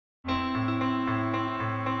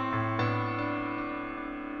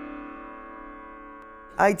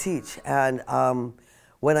I teach, and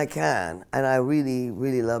when I can, and I really,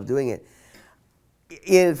 really love doing it.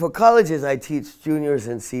 For colleges, I teach juniors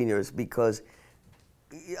and seniors because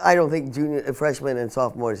I don't think freshmen and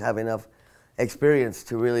sophomores have enough experience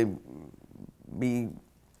to really be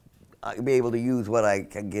able to use what I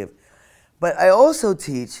can give. But I also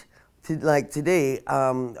teach, like today,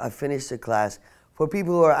 I finished a class for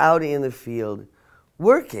people who are out in the field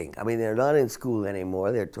working. I mean, they're not in school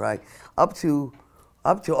anymore. They're trying up to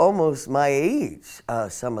almost my age,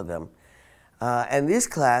 some of them. And this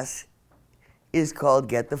class is called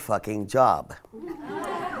Get the Fucking Job.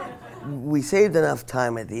 We saved enough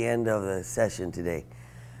time at the end of the session today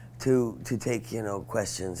to take, you know,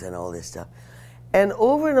 questions and all this stuff. And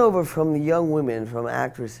over from the young women, from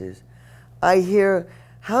actresses, I hear,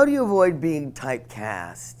 how do you avoid being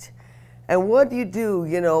typecast? And what do you do,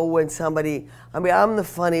 you know, when somebody, I mean, I'm the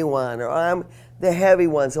funny one, or I'm the heavy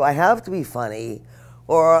one, so I have to be funny,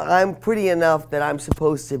 or I'm pretty enough that I'm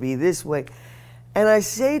supposed to be this way. And I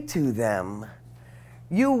say to them,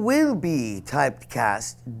 you will be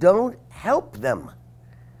typecast. Don't help them.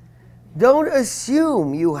 Don't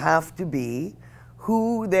assume you have to be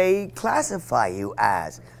who they classify you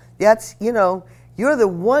as. That's, you know, you're the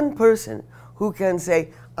one person who can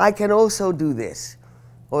say, I can also do this,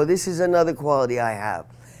 or this is another quality I have.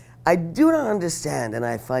 I do not understand, and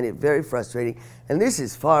I find it very frustrating, and this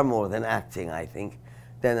is far more than acting, I think,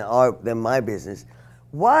 than my business,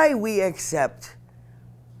 why we accept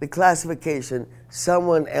the classification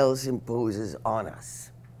someone else imposes on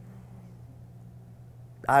us.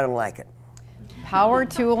 I don't like it. Power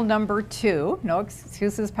tool number 2, no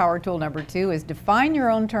excuses, power tool number 2 is define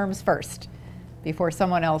your own terms first before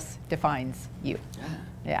someone else defines you.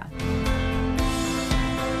 Yeah.